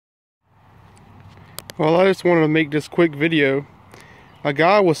Well, I just wanted to make this quick video. A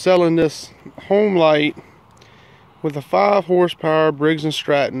guy was selling this Homelite with a 5 horsepower Briggs &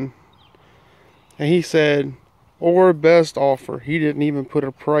 Stratton, and he said, or best offer. He didn't even put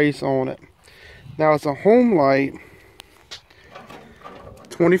a price on it. Now it's a Homelite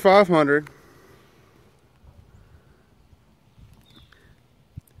 2500.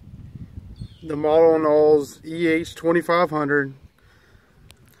 The model and all is EH 2500.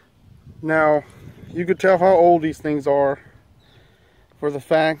 Now you could tell how old these things are for the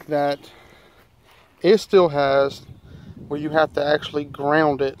fact that it still has where you have to actually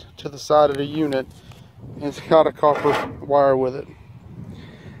ground it to the side of the unit, and it's got a copper wire with it.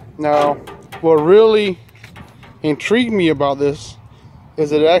 Now what really intrigued me about this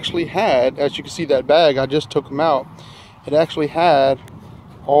is it actually had, as you can see that bag, I just took them out, it actually had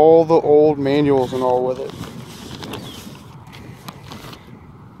all the old manuals and all with it.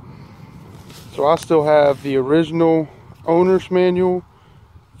 So I still have the original owner's manual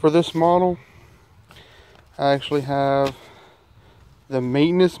for this model. I actually have the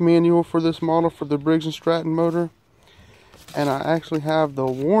maintenance manual for this model for the Briggs & Stratton motor. And I actually have the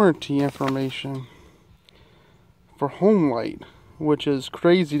warranty information for Homelite, which is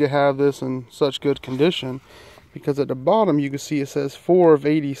crazy to have this in such good condition, because at the bottom you can see it says 4 of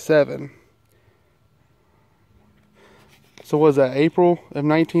 87. So was that April of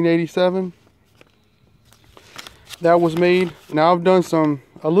 1987? That was made. Now I've done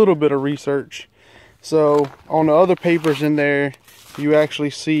a little bit of research. So on the other papers in there, you actually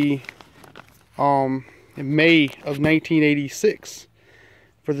see in May of 1986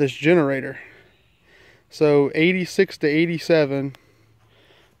 for this generator. So 86 to 87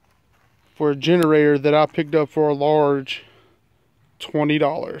 for a generator that I picked up for a large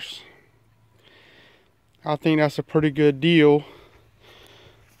 $20. I think that's a pretty good deal.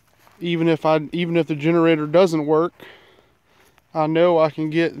 Even if the generator doesn't work, I know I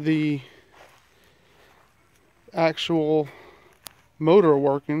can get the actual motor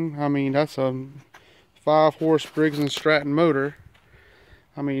working. I mean, that's a 5 horse Briggs & Stratton motor.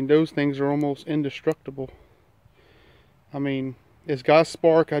 I mean, those things are almost indestructible. I mean, it's got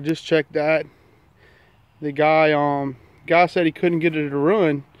spark. I just checked that. The guy said he couldn't get it to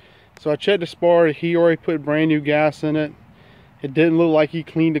run, so I checked the spark. He already put brand new gas in it. It didn't look like he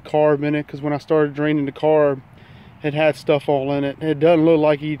cleaned the carb in it, because when I started draining the carb, it had stuff all in it. It doesn't look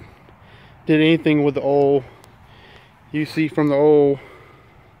like he did anything with the oil. You see from the oil,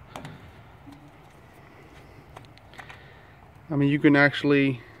 I mean, you can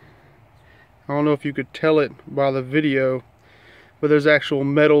actually, I don't know if you could tell it by the video, but there's actual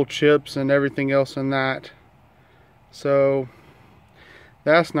metal chips and everything else in that. So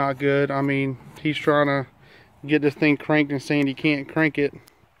that's not good. I mean, he's trying to get this thing cranked and saying he can't crank it,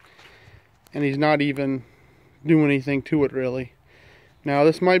 and he's not even doing anything to it really. Now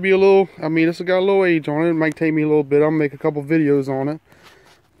this might be a little, I mean, this has got a little age on it. It might take me a little bit. I'll make a couple videos on it,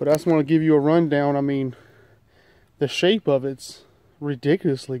 but I just want to give you a rundown. I mean, the shape of it's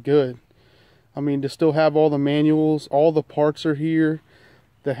ridiculously good. I mean, to still have all the manuals, all the parts are here,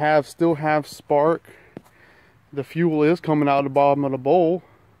 to still have spark. The fuel is coming out of the bottom of the bowl.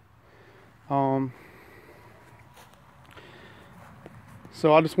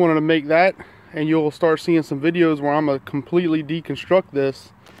 So I just wanted to make that, and you'll start seeing some videos where I'm going to completely deconstruct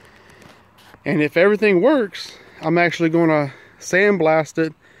this. And if everything works, I'm actually going to sandblast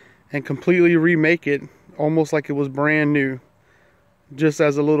it and completely remake it almost like it was brand new, just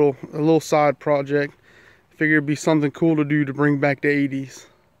as a little side project. Figure it'd be something cool to do to bring back the 80s.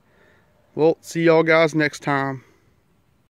 Well, see y'all guys next time.